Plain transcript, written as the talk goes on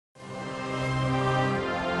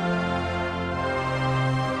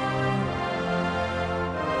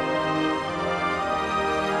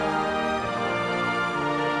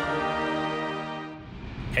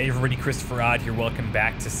Hey everybody, ChristopherOdd here. Welcome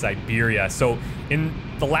back to Syberia. So in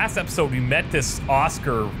the last episode, we met this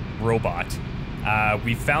Oscar robot.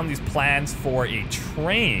 We found these plans for a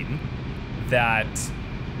train that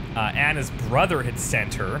Anna's brother had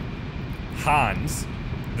sent her, Hans,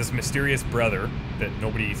 this mysterious brother that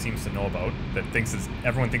nobody seems to know about, that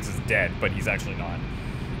everyone thinks is dead, but he's actually not.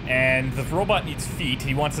 And the robot needs feet.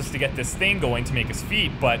 He wants us to get this thing going to make his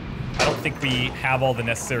feet, but I don't think we have all the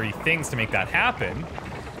necessary things to make that happen.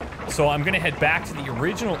 So I'm gonna head back to the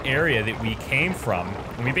original area that we came from.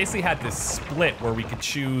 And we basically had this split where we could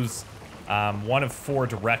choose one of 4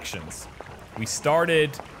 directions. We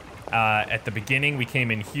started at the beginning, we came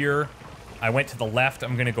in here. I went to the left,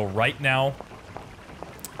 I'm gonna go right now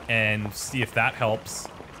and see if that helps.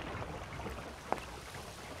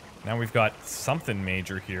 Now we've got something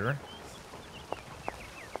major here.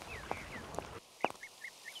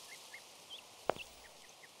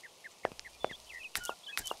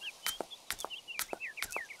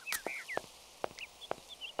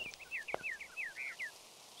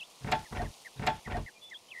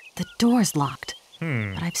 The door's locked.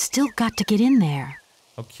 But I've still got to get in there.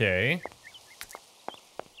 Okay.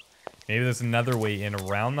 Maybe there's another way in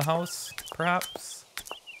around the house, perhaps?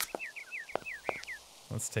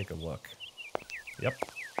 Let's take a look. Yep.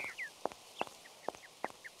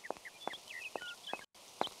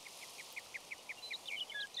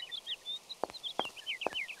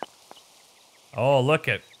 Oh, look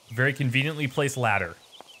at very conveniently placed ladder.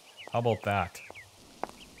 How about that?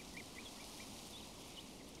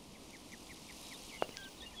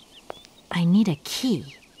 I need a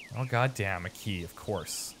key. Oh, goddamn, a key, of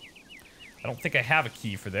course. I don't think I have a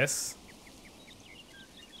key for this.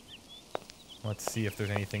 Let's see if there's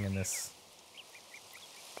anything in this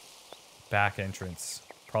back entrance.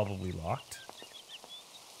 Probably locked.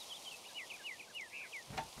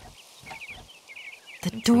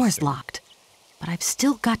 The door's locked, but I've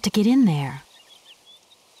still got to get in there.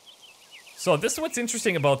 So this is what's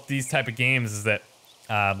interesting about these type of games is that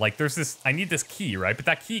like there's this, I need this key, right? But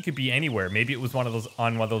that key could be anywhere. Maybe it was on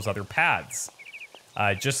one of those other paths.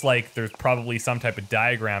 Just like there's probably some type of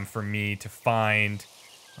diagram for me to find.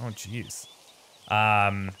 Oh, jeez.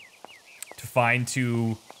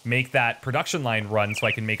 To make that production line run so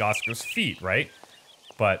I can make Oscar's feet, right?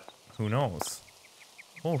 But who knows?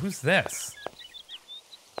 Oh, who's this?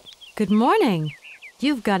 Good morning.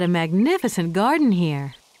 You've got a magnificent garden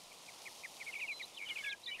here.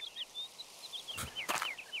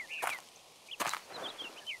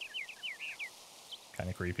 Kind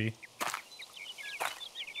of creepy.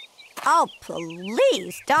 Oh,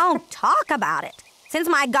 please don't talk about it. Since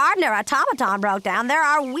my gardener automaton broke down, there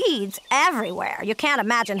are weeds everywhere. You can't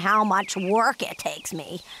imagine how much work it takes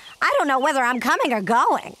me. I don't know whether I'm coming or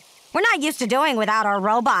going. We're not used to doing without our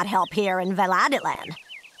robot help here in Veladiland.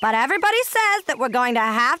 But everybody says that we're going to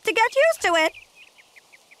have to get used to it.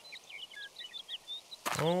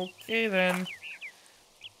 Okay, then.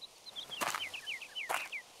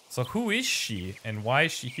 So who is she, and why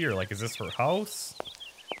is she here? Like, is this her house?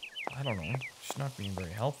 I don't know. She's not being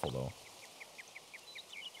very helpful, though.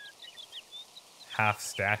 Half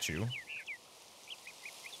statue.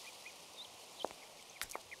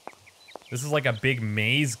 This is like a big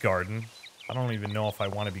maze garden. I don't even know if I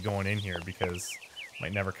want to be going in here because it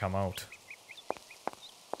might never come out.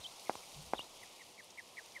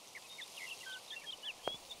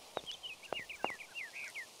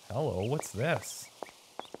 Hello, what's this?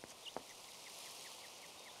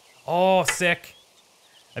 Oh, sick.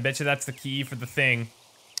 I bet you that's the key for the thing.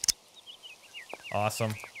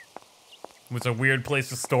 Awesome. It was a weird place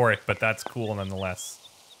to store it, but that's cool nonetheless.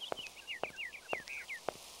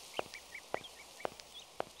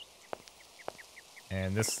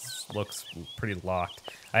 And this looks pretty locked.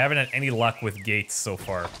 I haven't had any luck with gates so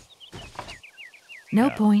far. No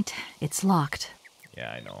point. It's locked.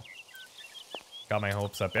 Yeah, I know. Got my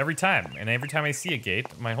hopes up every time. And every time I see a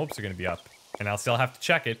gate, my hopes are going to be up. And I'll still have to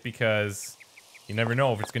check it because you never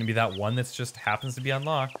know if it's going to be that one that's just happens to be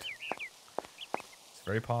unlocked. It's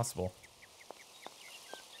very possible.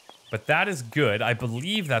 But that is good. I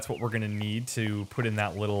believe that's what we're going to need to put in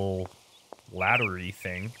that little laddery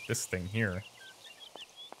thing. This thing here.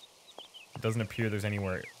 It doesn't appear there's any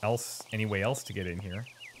way else to get in here.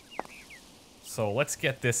 So let's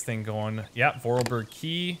get this thing going. Yeah, Vorarlberg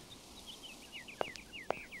key.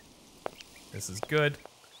 This is good.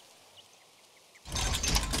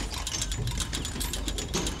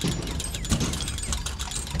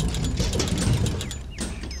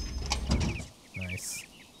 Nice.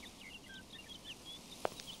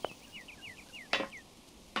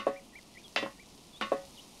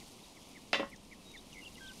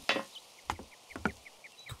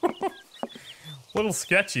 A little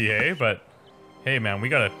sketchy, hey? But hey, man, we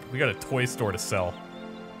got a toy store to sell,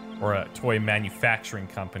 or a toy manufacturing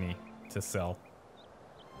company to sell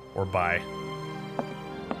or buy.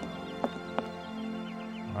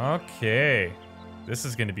 Okay, this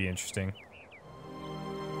is going to be interesting.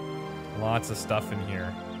 Lots of stuff in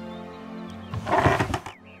here.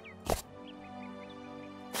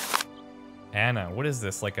 Anna, what is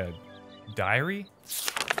this? Like a diary?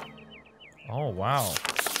 Oh, wow.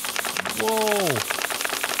 Whoa!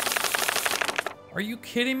 Are you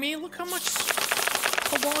kidding me? Look how long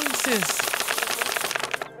this is.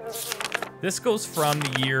 This goes from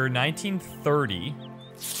the year 1930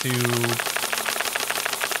 to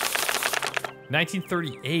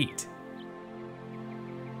 1938.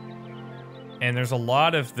 And there's a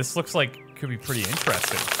lot of, this looks like could be pretty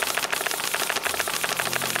interesting.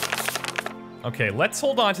 Okay, let's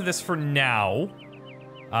hold on to this for now.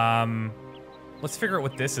 Let's figure out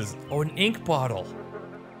what this is. Oh, an ink bottle.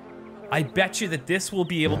 I bet you that this will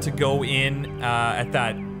be able to go in at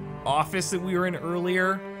that office that we were in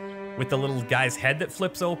earlier with the little guy's head that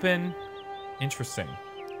flips open. Interesting.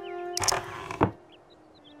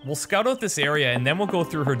 We'll scout out this area and then we'll go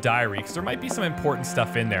through her diary because there might be some important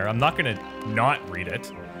stuff in there. I'm not gonna not read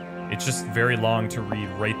it. It's just very long to read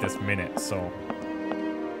right this minute, so.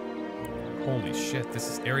 Holy shit,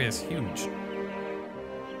 this area is huge.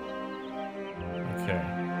 Okay.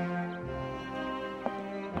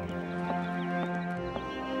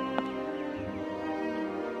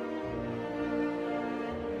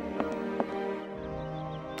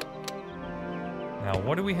 Now,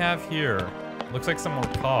 what do we have here? Looks like some more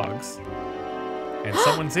cogs. And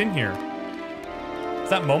someone's in here. Is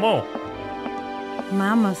that Momo?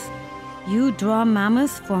 Mammoth. You draw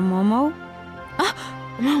mammoths for Momo? Ah,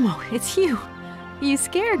 Momo, it's you. You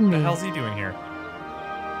scared me. What the hell's he doing here?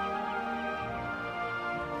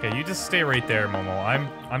 Okay, you just stay right there, Momo.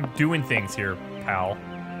 I'm doing things here, pal.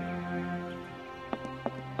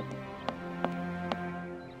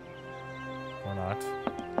 Or not.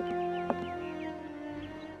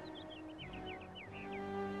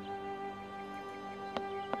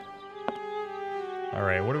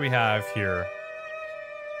 Alright, what do we have here?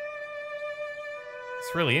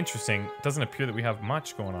 It's really interesting. It doesn't appear that we have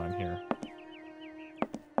much going on here.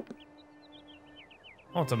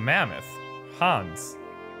 Oh, it's a mammoth. Hans.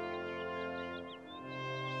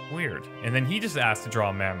 Weird. And then he just asked to draw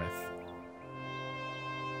a mammoth.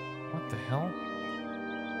 What the hell?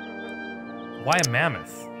 Why a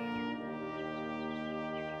mammoth?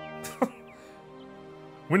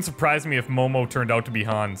 Wouldn't surprise me if Momo turned out to be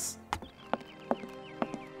Hans.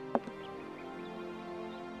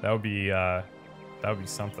 That would be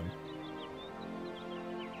something.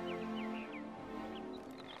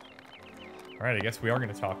 Alright, I guess we are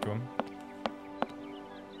going to talk to him.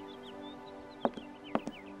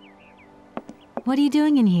 What are you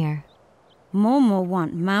doing in here? Momo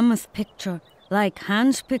want mammoth picture, like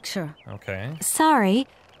Hans picture. Okay. Sorry,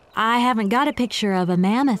 I haven't got a picture of a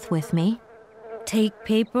mammoth with me. Take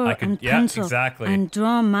paper and pencil exactly. and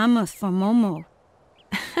draw mammoth for Momo.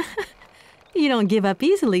 You don't give up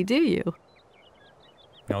easily, do you?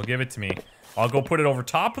 I'll give it to me. I'll go put it over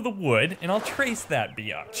top of the wood, and I'll trace that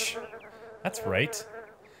biatch. That's right.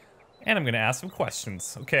 And I'm gonna ask some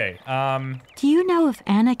questions. Okay, Do you know if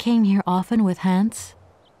Anna came here often with Hans?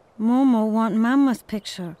 Momo want mammoth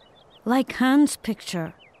picture, like Hans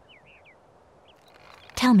picture.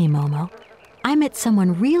 Tell me, Momo. I met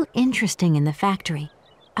someone real interesting in the factory.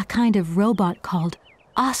 A kind of robot called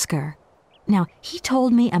Oscar. Now, he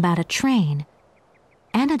told me about a train.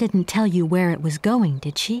 Anna didn't tell you where it was going,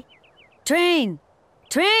 did she? Train!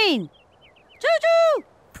 Train! Choo-choo!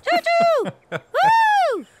 Choo-choo!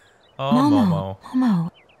 Woo! oh, Momo.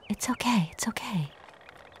 Momo, it's okay, it's okay.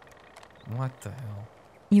 What the hell?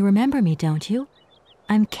 You remember me, don't you?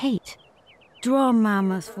 I'm Kate. Draw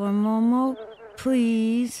mammoth for Momo,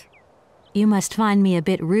 please. You must find me a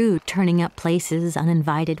bit rude turning up places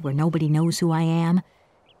uninvited where nobody knows who I am.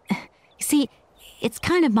 See, it's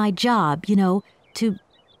kind of my job, you know, to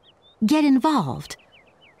get involved.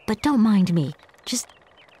 But don't mind me. Just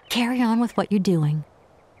carry on with what you're doing.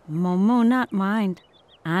 Momo not mind.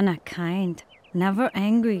 Anna kind. Never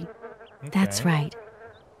angry. Okay. That's right.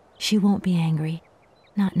 She won't be angry.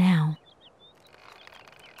 Not now.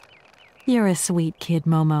 You're a sweet kid,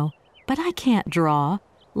 Momo. But I can't draw.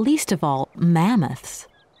 Least of all, mammoths.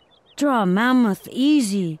 Draw mammoth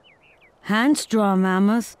easy. Hans draw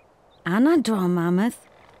mammoth. Anna draw mammoth.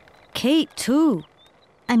 Kate too.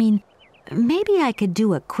 I mean, maybe I could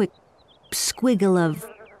do a quick squiggle of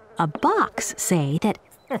a box, say, that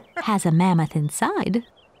has a mammoth inside.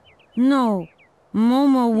 No.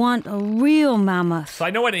 Momo want a real mammoth. So I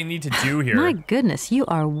know what I need to do here. My goodness, you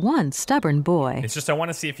are one stubborn boy. It's just I want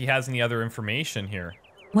to see if he has any other information here.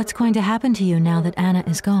 What's going to happen to you now that Anna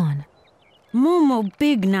is gone? Momo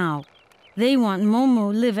big now. They want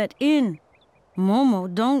Momo live at inn.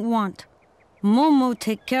 Momo don't want. Momo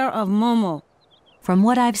take care of Momo. From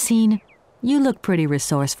what I've seen, you look pretty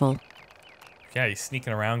resourceful. Yeah, he's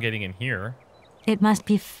sneaking around getting in here. It must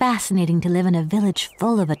be fascinating to live in a village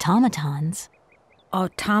full of automatons.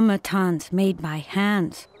 Automatons made by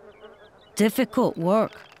hands. Difficult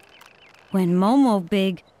work. When Momo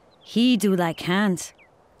big, he do like hands.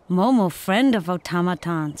 Momo friend of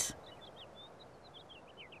automatons.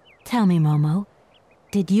 Tell me, Momo,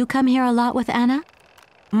 did you come here a lot with Anna?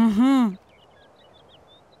 Mm-hmm.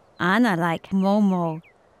 Anna like Momo.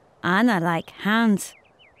 Anna like hands.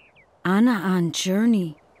 Anna on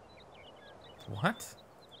journey. What?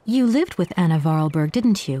 You lived with Anna Varlberg,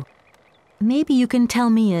 didn't you? Maybe you can tell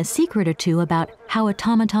me a secret or two about how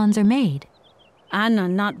automatons are made. Anna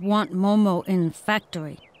not want Momo in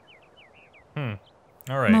factory. All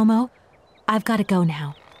right. Momo, I've got to go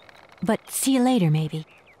now. But see you later, maybe.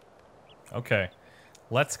 Okay.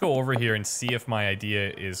 Let's go over here and see if my idea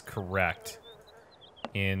is correct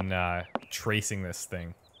in tracing this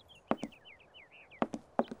thing.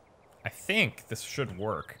 I think this should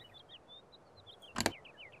work.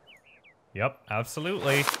 Yep,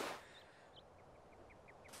 absolutely.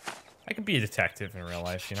 I could be a detective in real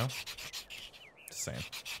life, you know? Just saying.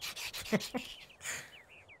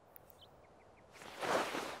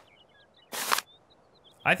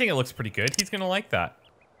 I think it looks pretty good. He's gonna like that.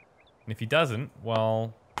 And if he doesn't,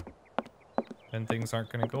 well, then things aren't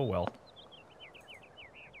gonna go well.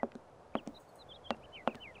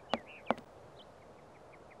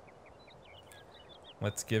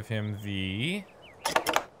 Let's give him the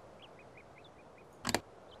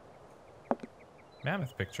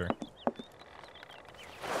mammoth picture.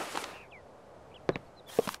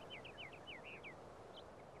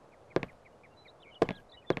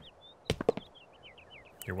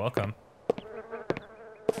 You're welcome.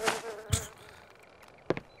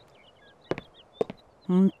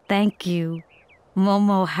 Thank you.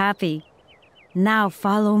 Momo happy. Now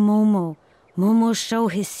follow Momo. Momo show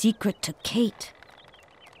his secret to Kate.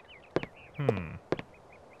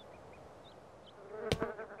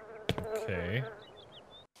 Okay.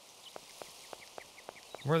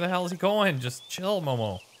 Where the hell is he going? Just chill,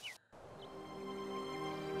 Momo.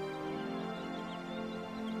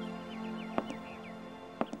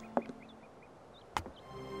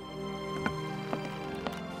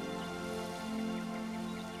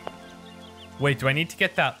 Wait, do I need to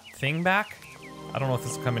get that thing back? I don't know if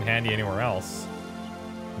this will come in handy anywhere else.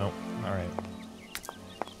 Nope. Alright.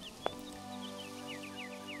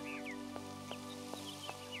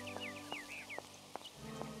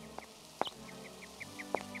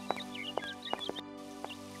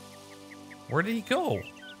 Where did he go?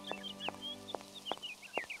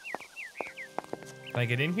 Can I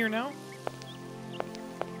get in here now?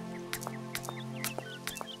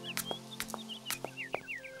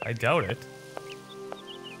 I doubt it.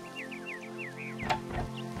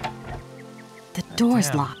 The door's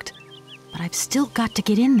damn. locked, but I've still got to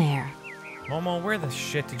get in there. Momo, where the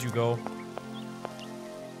shit did you go?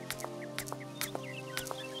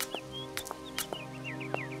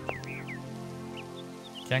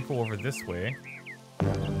 Can't go over this way.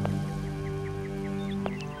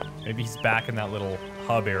 Maybe he's back in that little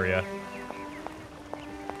hub area.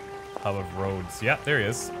 Hub of roads. Yeah, there he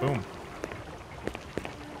is. Boom.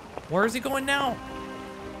 Where is he going now?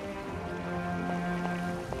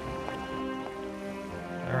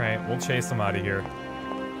 Alright, we'll chase him out of here.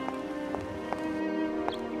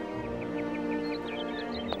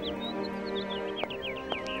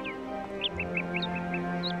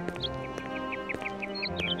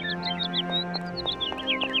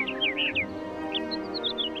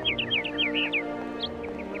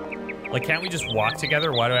 Like, can't we just walk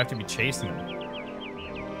together? Why do I have to be chasing him?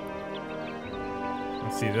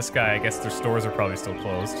 Let's see, this guy, I guess their stores are probably still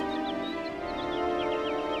closed.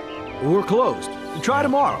 We're closed. Try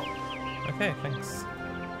tomorrow. Okay, thanks.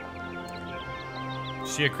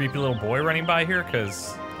 Is she a creepy little boy running by here?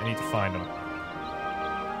 Because I need to find him.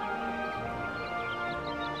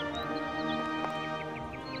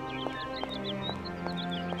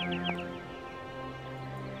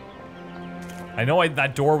 I know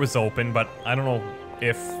that door was open, but I don't know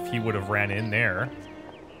if he would have ran in there.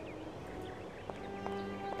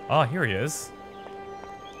 Oh, here he is.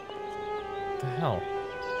 What the hell?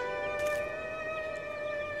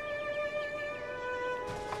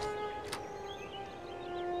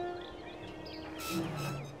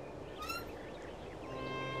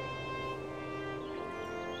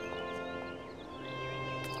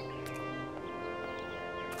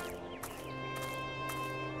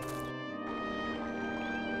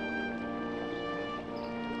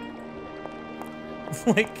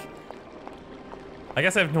 Like, I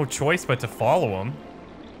guess I have no choice but to follow him.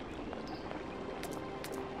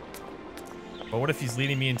 But what if he's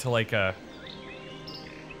leading me into like a...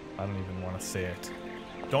 I don't even want to say it.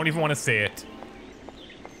 Don't even want to say it.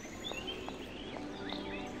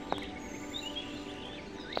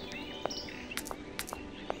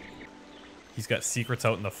 He's got secrets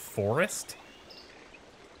out in the forest?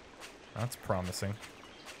 That's promising.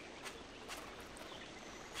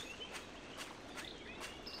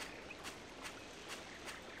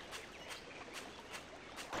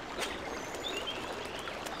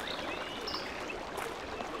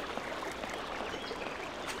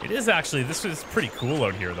 It is actually, this is pretty cool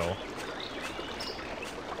out here though.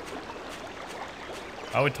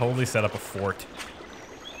 I would totally set up a fort.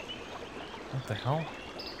 What the hell?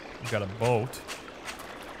 We've got a boat.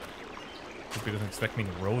 Hope he doesn't expect me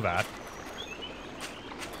to row that.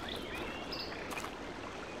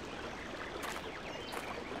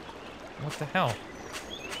 What the hell?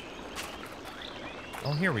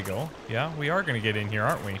 Oh, here we go. Yeah, we are gonna get in here,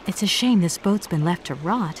 aren't we? It's a shame this boat's been left to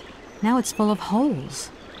rot. Now it's full of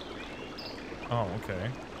holes. Oh, okay.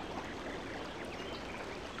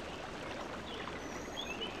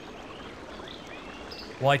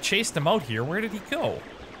 Well, I chased him out here. Where did he go?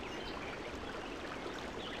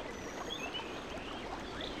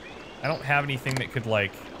 I don't have anything that could,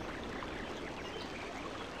 like...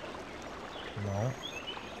 No.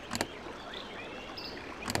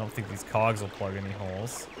 I don't think these cogs will plug any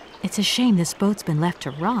holes. It's a shame this boat's been left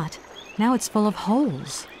to rot. Now it's full of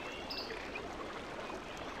holes.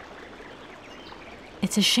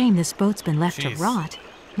 It's a shame this boat's been left to rot.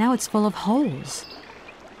 Now it's full of holes.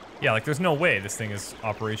 Yeah, like there's no way this thing is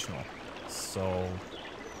operational. So...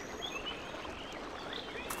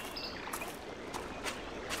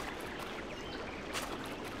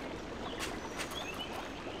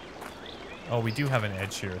 Oh, we do have an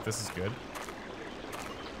edge here. This is good.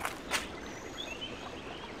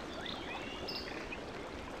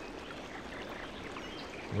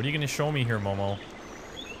 What are you going to show me here, Momo?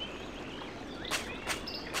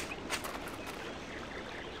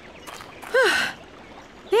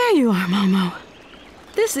 There you are, Momo.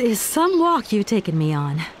 This is some walk you've taken me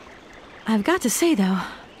on. I've got to say, though,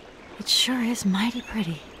 it sure is mighty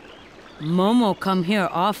pretty. Momo come here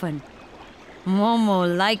often.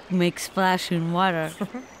 Momo like make splash in water.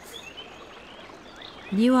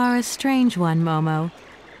 You are a strange one, Momo.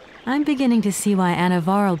 I'm beginning to see why Anna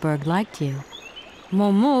Vorarlberg liked you.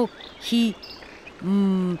 Momo,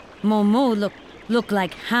 Momo look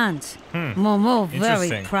like Hans. Momo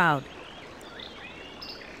very proud.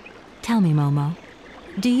 Tell me, Momo,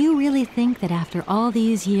 do you really think that after all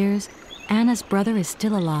these years, Anna's brother is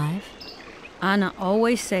still alive? Anna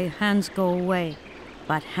always say Hans go away,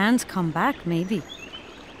 but Hans come back maybe.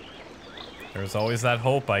 There's always that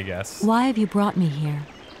hope, I guess. Why have you brought me here?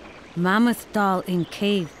 Mammoth doll in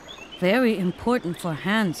cave. Very important for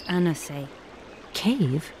Hans, Anna say.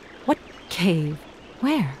 Cave? What cave?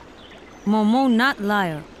 Where? Momo not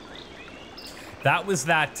liar. That was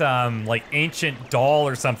that, like, ancient doll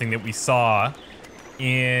or something that we saw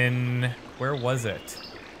in... Where was it?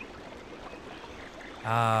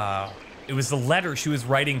 It was the letter she was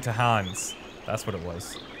writing to Hans. That's what it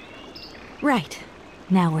was. Right.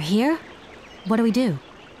 Now we're here. What do we do?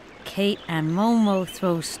 Kate and Momo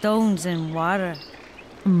throw stones in water.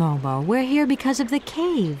 Momo, we're here because of the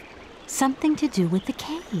cave. Something to do with the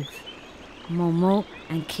cave. Momo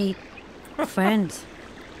and Kate, friends.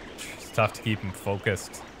 It's tough to keep him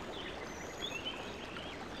focused.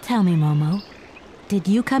 Tell me, Momo, did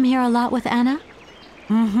you come here a lot with Anna?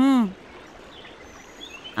 Mm-hmm.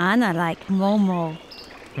 Anna like Momo.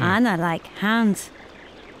 Anna like Hans.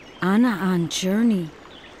 Anna on journey.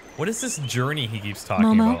 What is this journey he keeps talking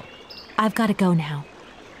Momo, about? I've got to go now.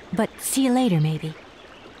 But see you later, maybe.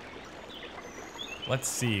 Let's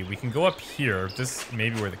see. We can go up here. This may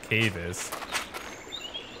be where the cave is.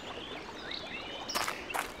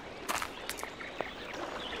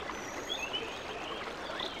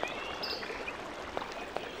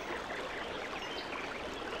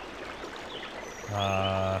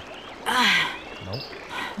 Nope.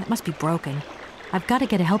 It must be broken. I've got to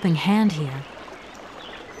get a helping hand here.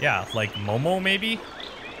 Yeah, like Momo, maybe?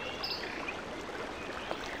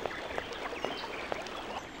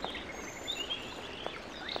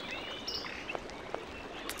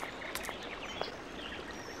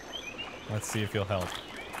 Let's see if you'll help.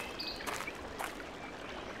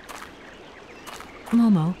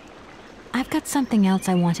 Momo, I've got something else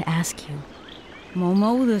I want to ask you.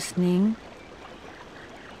 Momo listening.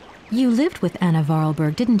 You lived with Anna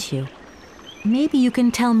Vorarlberg, didn't you? Maybe you can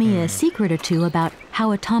tell me a secret or two about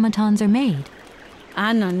how automatons are made.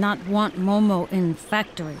 Anna not want Momo in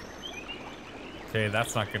factory. Okay,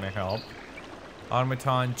 that's not gonna help.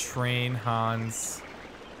 Automaton, train, Hans.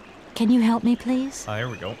 Can you help me, please? Here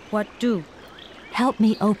we go. What do? Help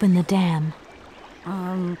me open the dam.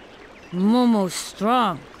 Momo's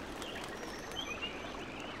strong.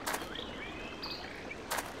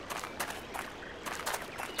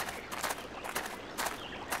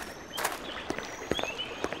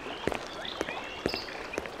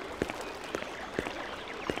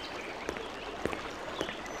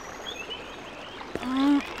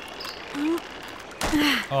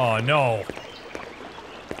 Oh no.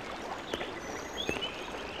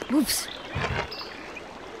 Oops.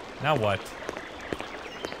 Now what?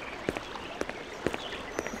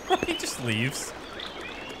 He just leaves.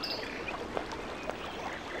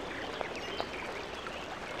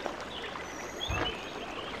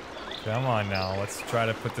 Come on now, let's try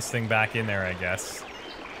to put this thing back in there, I guess.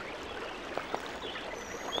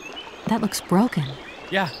 That looks broken.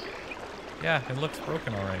 Yeah. Yeah, it looks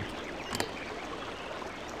broken alright.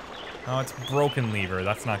 Oh, it's broken lever.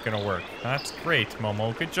 That's not gonna work. That's great,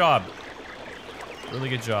 Momo. Good job. Really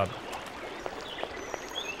good job.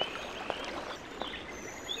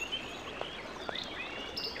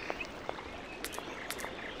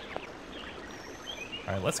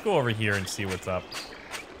 Alright, let's go over here and see what's up.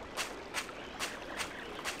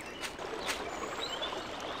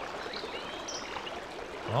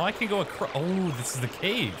 Oh, I can go across. Oh, this is the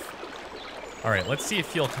cave. Alright, let's see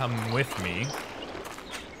if he'll come with me.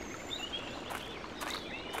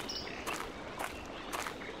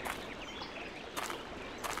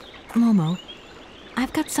 Momo,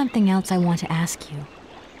 I've got something else I want to ask you.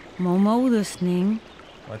 Momo listening.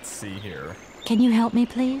 Let's see here. Can you help me,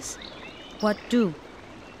 please? What do?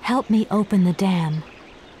 Help me open the dam.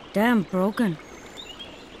 Dam broken.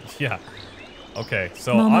 Yeah. Okay,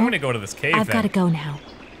 so Momo, I'm gonna go to this cave I've then. got to go now.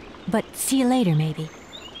 But see you later, maybe.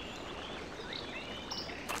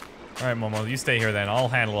 Alright, Momo, you stay here then. I'll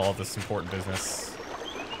handle all this important business.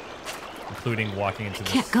 Including walking into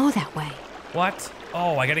this. Can't go that way. What?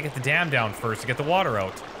 Oh, I gotta get the dam down first to get the water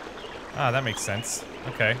out. Ah, that makes sense.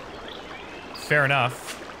 Okay. Fair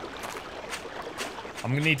enough.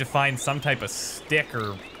 I'm gonna need to find some type of stick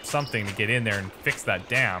or something to get in there and fix that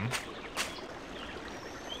dam.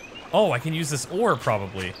 Oh, I can use this ore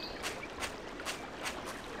probably.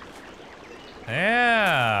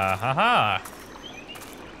 Yeah, haha.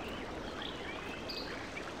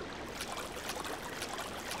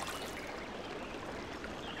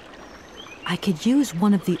 I could use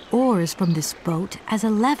one of the oars from this boat as a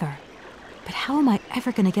lever. But how am I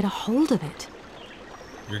ever going to get a hold of it?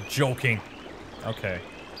 You're joking. Okay.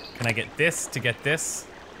 Can I get this to get this?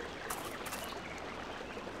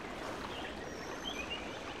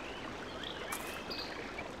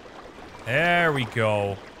 There we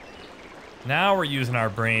go. Now we're using our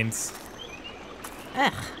brains.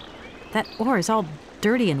 Ugh, that ore is all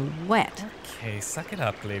dirty and wet. Okay, suck it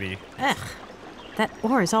up, lady. Ugh, that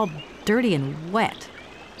ore is all dirty and wet.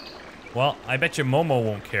 Well, I bet you Momo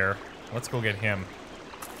won't care. Let's go get him.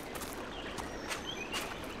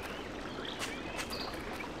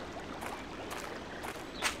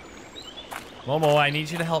 Momo, I need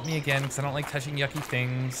you to help me again because I don't like touching yucky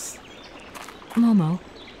things. Momo,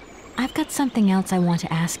 I've got something else I want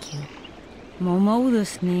to ask you. Momo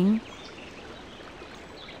listening.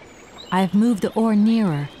 I've moved the ore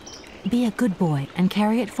nearer. Be a good boy and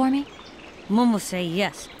carry it for me? Momo say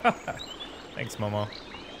yes. Thanks, Momo.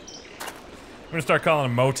 I'm gonna start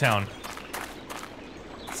calling him Motown.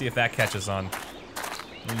 See if that catches on.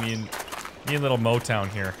 Me and little Motown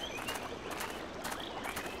here.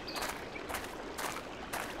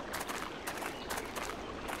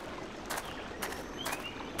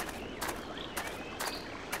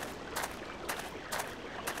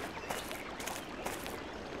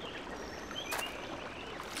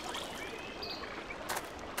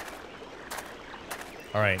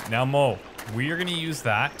 Alright, now Mo, we are gonna use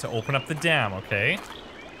that to open up the dam, okay?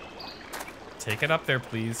 Take it up there,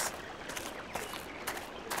 please.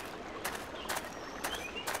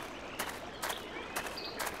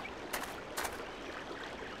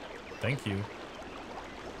 Thank you.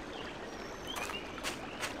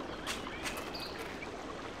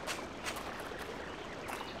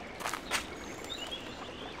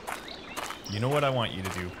 You know what I want you to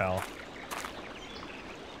do, pal.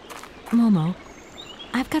 Momo,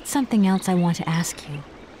 I've got something else I want to ask you.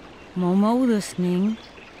 Momo listening.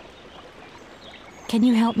 Can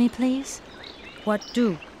you help me, please? What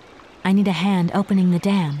do? I need a hand opening the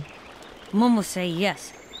dam. Momo say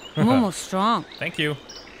yes. Momo strong. Thank you.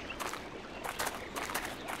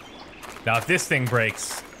 Now, if this thing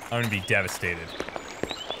breaks, I'm gonna be devastated.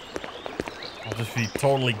 I'll just be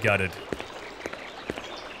totally gutted.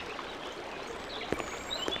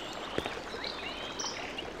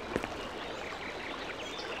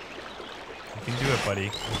 You can do it, buddy.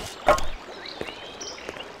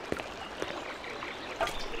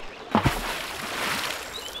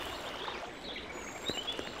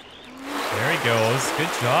 There he goes. Good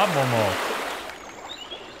job, Momo.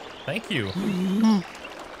 Thank you.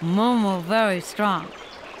 Momo very strong.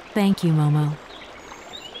 Thank you, Momo.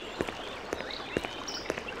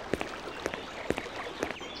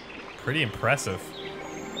 Pretty impressive.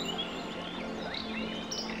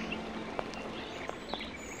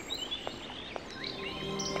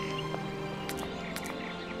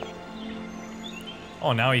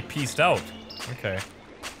 Oh, now he pieced out. Okay.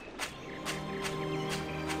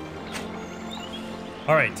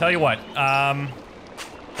 All right, tell you what.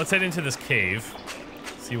 Let's head into this cave.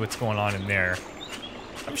 See what's going on in there.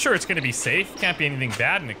 I'm sure it's gonna be safe. Can't be anything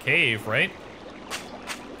bad in a cave, right?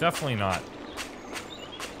 Definitely not.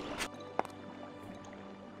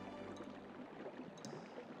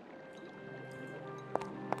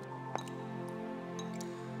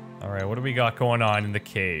 All right, what do we got going on in the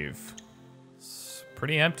cave? It's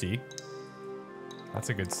pretty empty. That's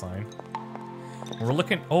a good sign. We're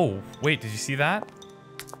looking... Oh, wait, did you see that?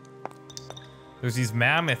 There's these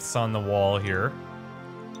mammoths on the wall here.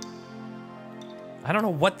 I don't know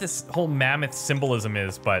what this whole mammoth symbolism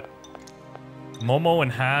is, but Momo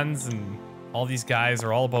and Hans and all these guys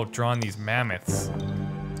are all about drawing these mammoths.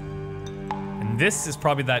 And this is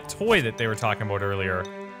probably that toy that they were talking about earlier.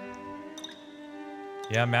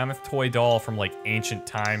 Yeah, mammoth toy doll from like ancient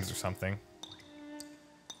times or something.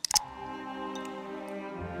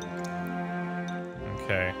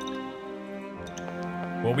 Okay.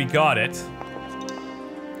 Well, we got it.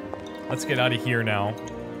 Let's get out of here now.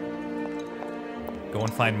 Go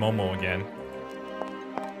and find Momo again.